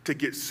time to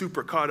get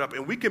super caught up.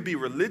 And we can be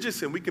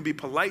religious and we can be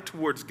polite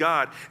towards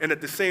God and at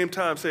the same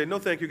time say, no,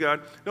 thank you,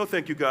 God. No,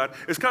 thank you, God.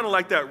 It's kind of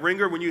like that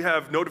ringer when you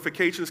have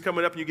notifications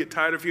coming up and you get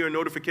tired of hearing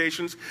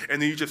notifications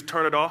and then you just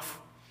turn it off.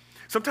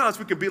 Sometimes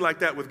we can be like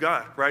that with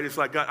God, right? It's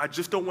like, God, I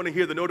just don't want to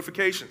hear the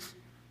notifications.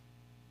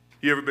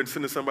 You ever been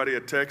sending somebody a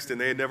text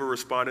and they had never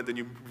responded, then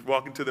you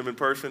walk into them in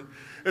person?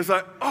 It's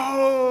like,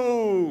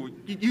 oh,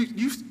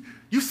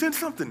 you sent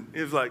something.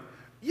 It's like,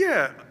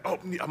 yeah, oh,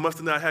 I must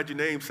have not had your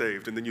name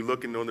saved. And then you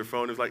look in on their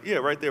phone, it's like, yeah,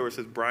 right there where it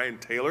says Brian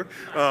Taylor.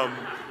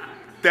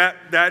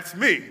 That's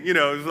me,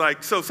 it's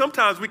like, so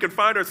sometimes we can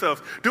find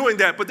ourselves doing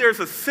that, but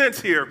there's a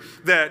sense here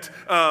that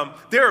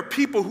there are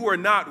people who are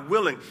not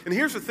willing. And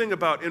here's the thing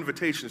about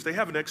invitations, they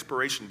have an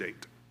expiration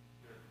date.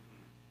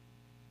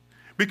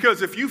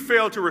 Because if you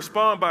fail to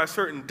respond by a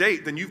certain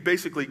date, then you've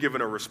basically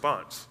given a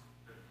response.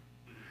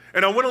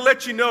 And I want to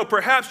let you know,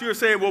 perhaps you're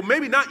saying, well,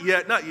 maybe not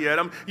yet.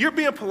 You're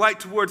being polite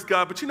towards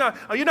God, but you're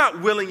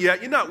not willing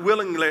yet. You're not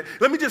willing.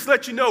 Let me just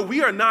let you know,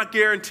 we are not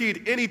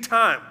guaranteed any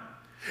time.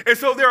 And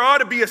so there ought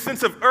to be a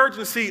sense of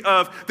urgency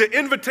of the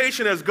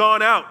invitation has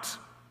gone out.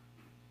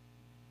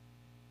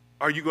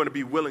 Are you going to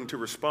be willing to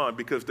respond?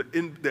 Because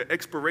the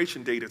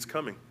expiration date is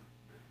coming.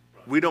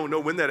 We don't know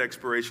when that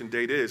expiration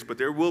date is, but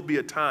there will be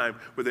a time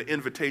where the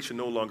invitation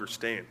no longer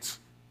stands.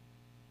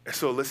 And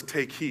so let's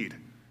take heed.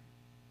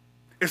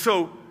 And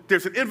so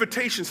there's an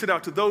invitation sent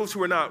out to those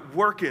who are not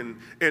working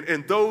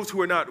and those who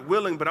are not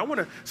willing. But I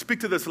want to speak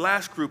to this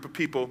last group of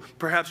people,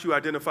 perhaps you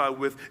identify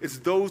with, it's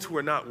those who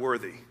are not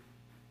worthy.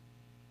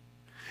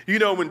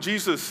 When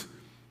Jesus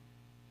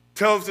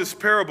tells this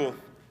parable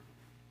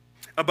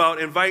about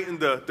inviting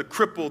the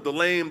crippled, the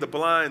lame, the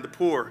blind, the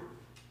poor,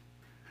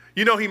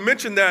 he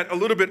mentioned that a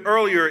little bit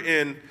earlier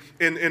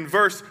in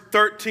verse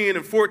 13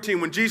 and 14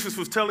 when Jesus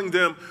was telling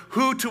them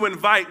who to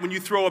invite when you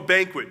throw a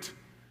banquet.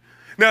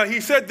 Now,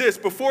 he said this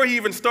before he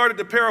even started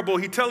the parable.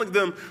 He telling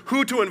them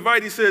who to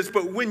invite. He says,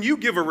 but when you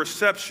give a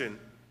reception,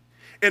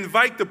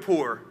 invite the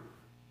poor,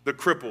 the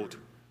crippled,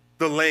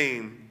 the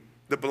lame,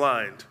 the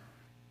blind.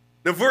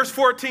 Now, verse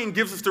 14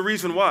 gives us the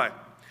reason why.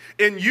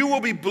 And you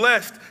will be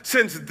blessed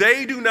since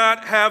they do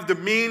not have the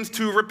means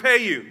to repay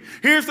you.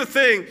 Here's the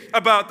thing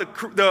about the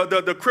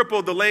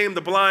crippled, the lame,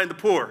 the blind, the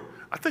poor.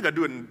 I think I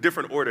do it in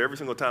different order every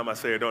single time I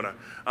say it, don't I?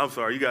 I'm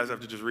sorry, you guys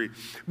have to just read.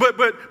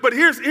 But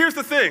here's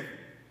the thing,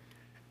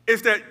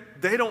 is that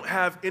they don't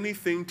have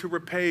anything to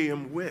repay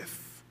him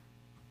with.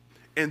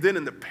 And then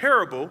in the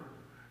parable,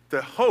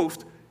 the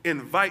host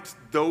invites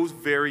those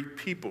very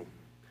people.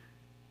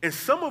 And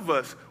some of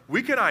us,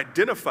 we can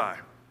identify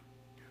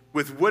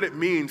with what it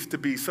means to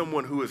be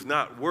someone who is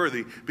not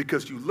worthy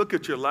because you look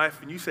at your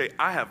life and you say,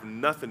 I have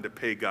nothing to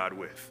pay God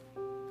with.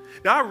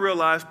 Now, I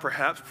realize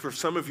perhaps for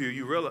some of you,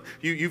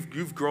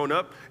 you've grown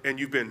up and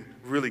you've been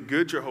really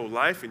good your whole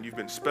life and you've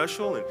been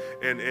special.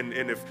 And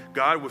if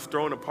God was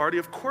throwing a party,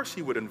 of course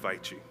he would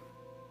invite you.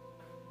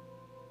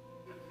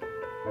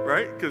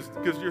 Right? Because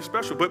you're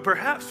special. But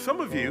perhaps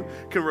some of you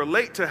can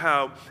relate to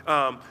how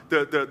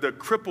the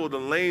crippled, the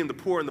lame, the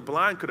poor, and the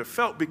blind could have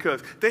felt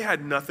because they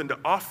had nothing to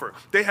offer.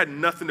 They had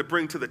nothing to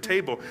bring to the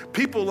table.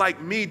 People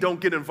like me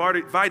don't get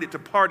invited to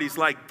parties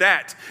like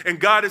that. And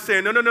God is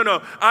saying,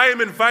 no. I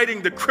am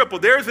inviting the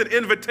crippled. There's an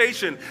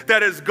invitation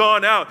that has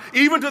gone out,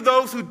 even to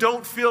those who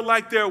don't feel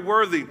like they're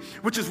worthy,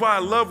 which is why I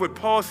love what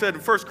Paul said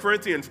in 1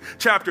 Corinthians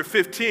chapter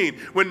 15.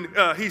 When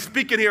he's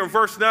speaking here in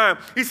verse 9,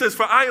 he says,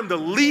 for I am the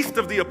least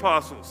of the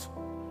apostles.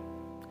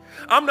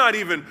 I'm not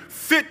even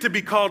fit to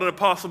be called an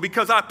apostle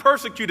because I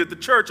persecuted the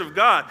church of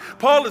God.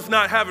 Paul is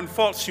not having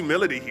false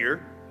humility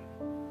here.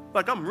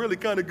 Like, I'm really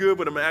kind of good,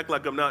 but I'm going to act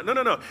like I'm not.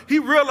 No. He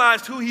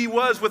realized who he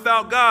was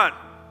without God.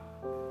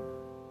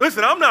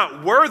 Listen, I'm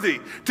not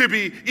worthy to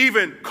be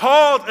even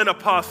called an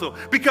apostle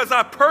because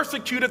I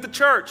persecuted the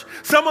church.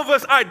 Some of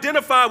us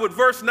identify with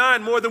verse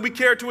 9 more than we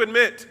care to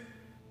admit.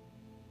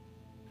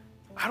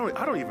 I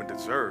don't even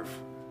deserve.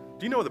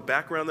 Do you know the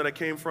background that I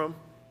came from?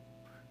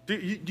 Do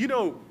you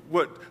know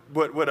what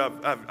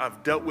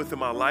I've dealt with in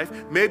my life?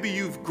 Maybe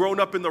you've grown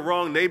up in the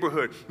wrong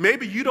neighborhood.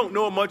 Maybe you don't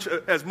know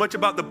as much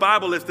about the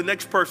Bible as the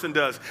next person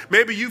does.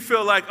 Maybe you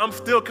feel like I'm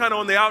still kind of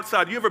on the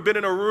outside. You ever been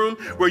in a room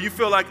where you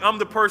feel like I'm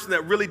the person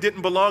that really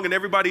didn't belong and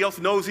everybody else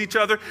knows each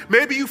other?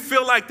 Maybe you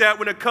feel like that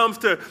when it comes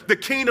to the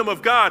kingdom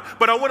of God.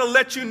 But I want to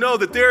let you know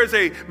that there is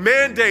a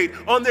mandate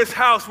on this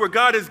house where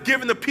God has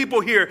given the people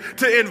here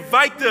to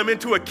invite them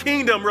into a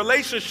kingdom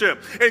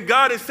relationship. And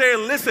God is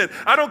saying, listen,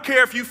 I don't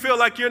care if you feel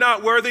like you're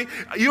not worthy.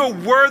 You're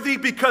worthy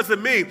because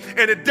of me.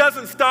 And it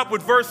doesn't stop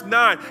with verse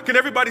 9. Can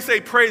everybody say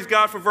praise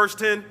God for verse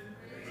 10?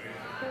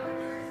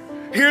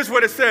 Here's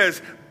what it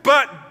says.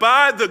 but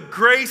by the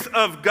grace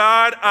of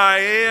God, I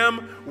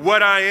am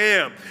what I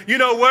am. You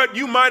know what?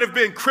 You might have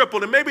been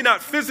crippled, and maybe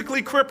not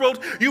physically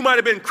crippled. You might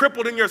have been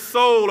crippled in your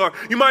soul, or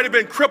you might have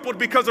been crippled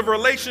because of a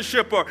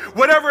relationship, or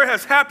whatever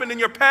has happened in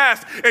your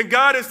past. And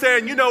God is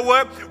saying, you know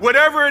what?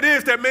 Whatever it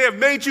is that may have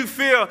made you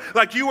feel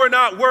like you are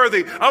not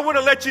worthy, I want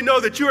to let you know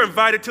that you're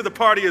invited to the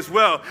party as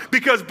well.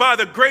 Because by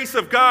the grace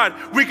of God,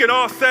 we can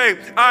all say,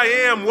 I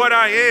am what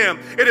I am.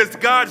 It is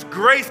God's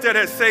grace that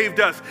has saved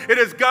us. It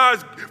is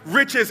God's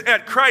riches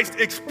at Christ's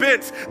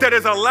expense that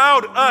has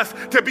allowed us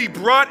to be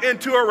brought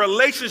into a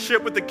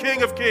relationship with the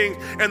King of Kings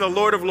and the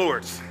Lord of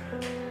Lords.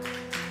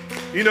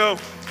 You know,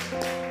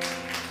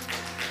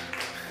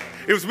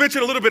 it was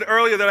mentioned a little bit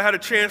earlier that I have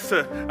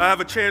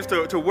a chance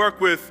to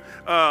work with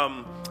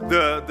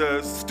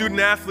the student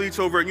athletes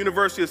over at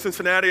University of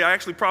Cincinnati. I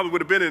actually probably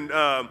would have been in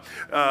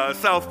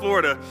South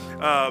Florida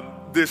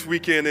this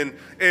weekend,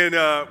 and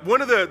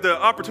one of the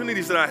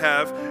opportunities that I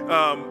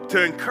have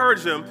to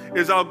encourage them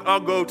is I'll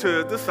go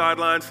to the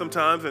sidelines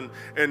sometimes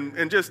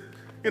and just,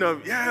 you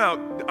know,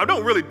 I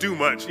don't really do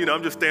much. You know,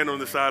 I'm just standing on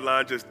the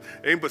sideline, just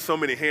ain't but so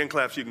many hand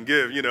claps you can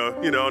give, you know,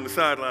 on the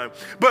sideline.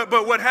 But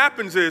what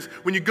happens is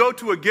when you go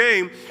to a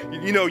game,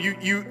 you know,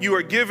 you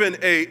are given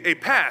a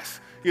pass.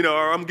 You know,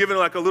 or I'm given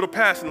like a little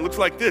pass and it looks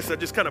like this. I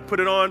just kind of put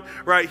it on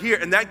right here,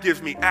 and that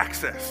gives me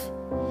access.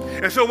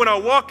 And so when I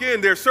walk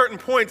in, there are certain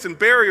points and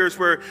barriers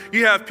where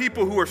you have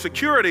people who are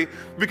security,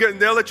 because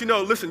they'll let you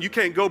know, listen, you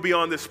can't go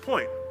beyond this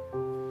point.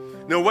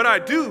 Now, what I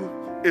do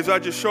is I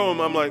just show them,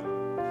 I'm like,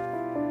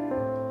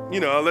 you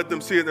know, I let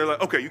them see it, and they're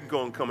like, okay, you can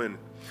go and come in.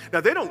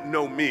 Now, they don't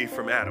know me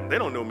from Adam. They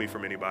don't know me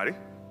from anybody.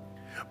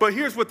 But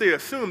here's what they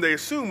assume. They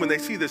assume when they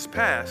see this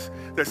pass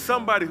that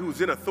somebody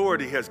who's in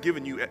authority has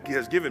given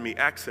me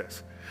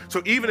access.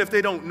 So even if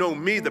they don't know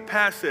me, the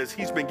pass says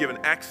he's been given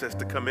access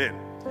to come in.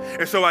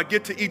 And so I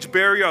get to each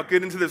barrier, I'll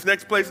get into this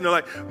next place, and they're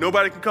like,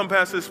 nobody can come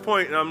past this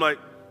point. And I'm like,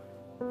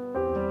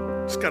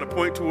 just kind of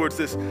point towards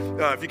this.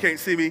 If you can't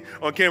see me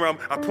on camera,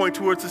 I point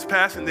towards this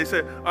pass, and they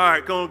say, all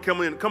right, go on, come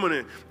on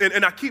in.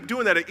 And I keep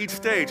doing that at each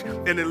stage,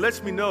 and it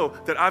lets me know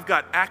that I've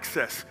got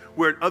access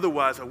where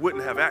otherwise I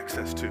wouldn't have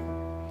access to.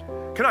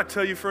 Can I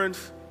tell you,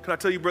 friends, can I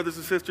tell you, brothers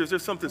and sisters,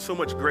 there's something so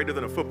much greater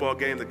than a football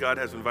game that God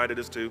has invited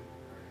us to,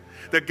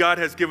 that God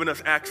has given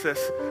us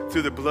access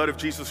through the blood of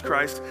Jesus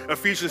Christ.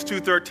 Ephesians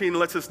 2:13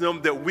 lets us know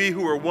that we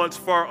who were once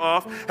far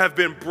off have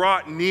been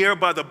brought near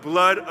by the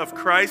blood of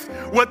Christ.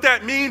 What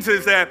that means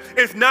is that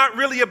it's not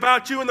really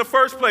about you in the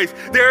first place.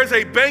 There is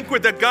a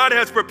banquet that God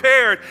has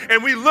prepared,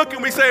 and we look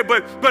and we say,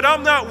 but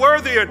I'm not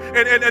worthy,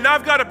 and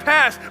I've got to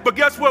pass. But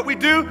guess what we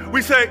do?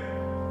 We say,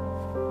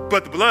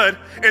 but the blood.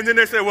 And then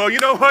they say, well, you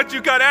know what? You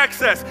got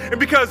access. And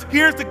because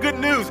here's the good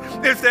news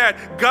is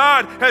that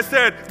God has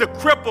said the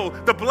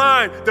crippled, the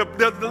blind,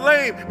 the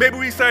lame, maybe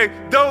we say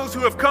those who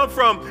have come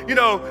from, you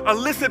know,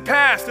 illicit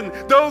past, and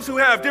those who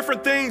have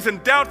different things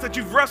and doubts that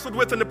you've wrestled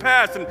with in the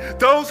past, and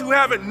those who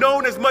haven't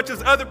known as much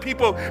as other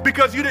people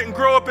because you didn't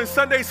grow up in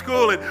Sunday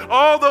school, and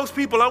all those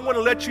people, I want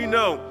to let you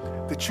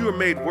know that you are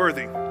made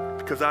worthy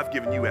because I've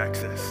given you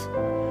access.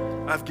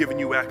 I've given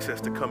you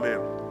access to come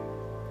in.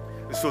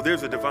 And so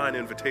there's a divine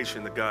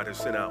invitation that God has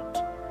sent out.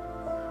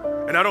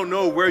 And I don't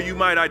know where you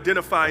might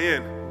identify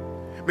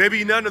in.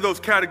 Maybe none of those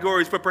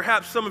categories, but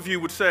perhaps some of you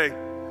would say,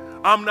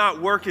 I'm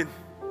not working.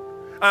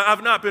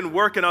 I've not been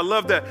working. I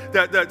love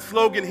that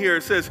slogan here.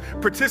 It says,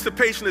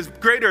 participation is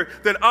greater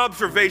than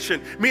observation,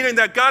 meaning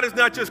that God has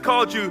not just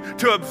called you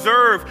to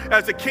observe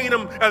as the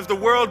kingdom, as the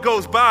world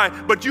goes by,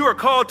 but you are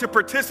called to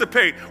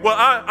participate. Well,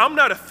 I'm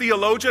not a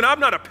theologian.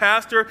 I'm not a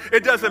pastor.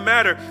 It doesn't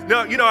matter.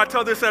 No, you know, I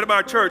tell this at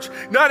our church.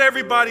 Not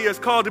everybody is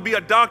called to be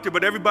a doctor,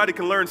 but everybody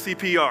can learn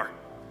CPR.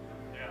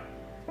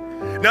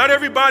 Not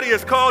everybody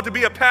is called to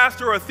be a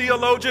pastor or a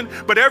theologian,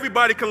 but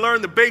everybody can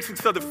learn the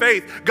basics of the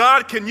faith.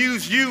 God can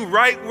use you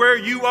right where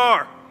you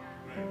are.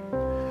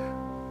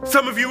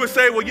 Some of you would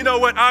say, well, you know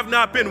what? I've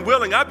not been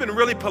willing. I've been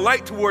really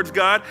polite towards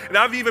God, and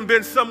I've even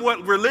been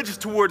somewhat religious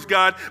towards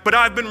God, but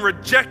I've been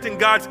rejecting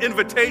God's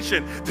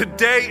invitation.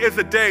 Today is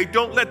the day.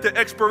 Don't let the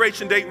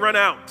expiration date run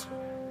out.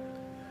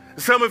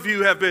 Some of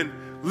you have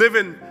been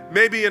living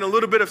maybe in a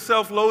little bit of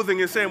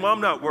self-loathing and saying, well,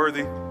 I'm not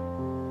worthy.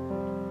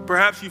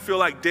 Perhaps you feel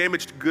like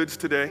damaged goods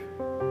today.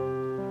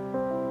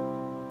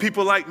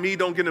 People like me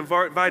don't get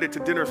invited to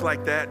dinners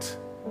like that.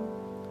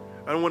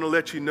 I don't want to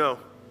let you know,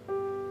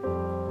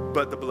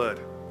 but the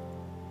blood.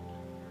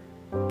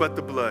 But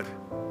the blood.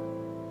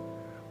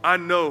 I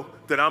know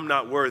that I'm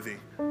not worthy,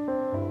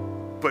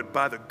 but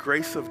by the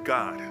grace of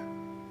God,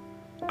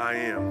 I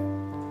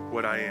am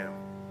what I am.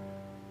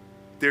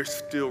 There's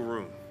still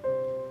room,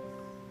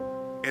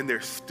 and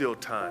there's still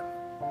time.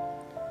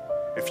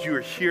 If you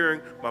are hearing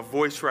my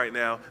voice right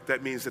now,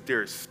 that means that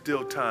there is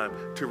still time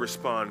to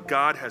respond.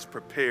 God has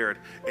prepared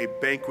a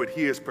banquet.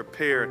 He has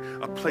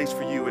prepared a place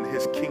for you in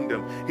his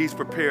kingdom. He's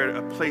prepared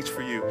a place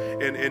for you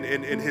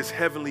in his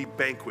heavenly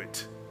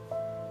banquet.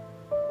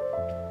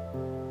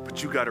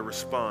 But you got to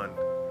respond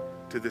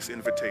to this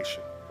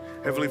invitation.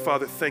 Heavenly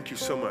Father, thank you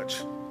so much.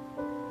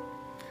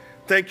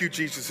 Thank you,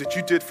 Jesus, that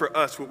you did for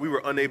us what we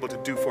were unable to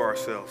do for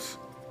ourselves.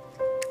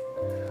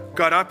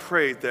 God, I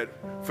pray that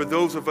for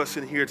those of us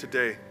in here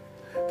today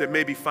that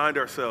maybe find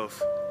ourselves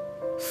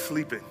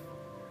sleeping,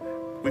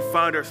 we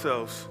find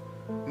ourselves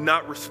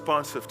not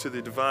responsive to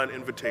the divine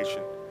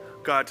invitation.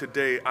 God,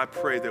 today I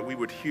pray that we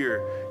would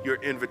hear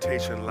your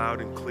invitation loud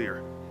and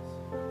clear.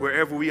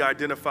 Wherever we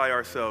identify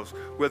ourselves,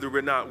 whether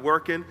we're not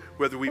working,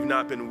 whether we've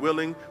not been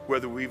willing,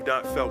 whether we've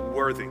not felt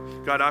worthy.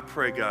 God, I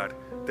pray, God,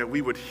 that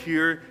we would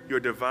hear your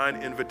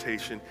divine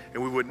invitation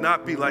and we would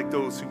not be like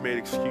those who made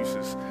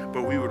excuses,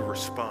 but we would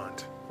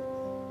respond.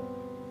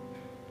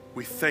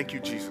 We thank you,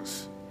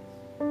 Jesus,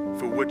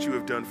 for what you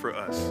have done for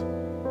us.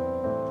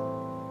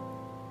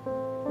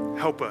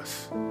 Help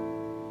us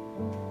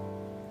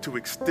to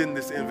extend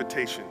this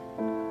invitation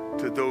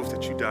to those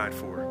that you died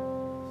for.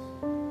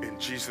 In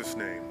Jesus'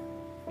 name,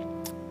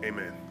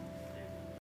 amen.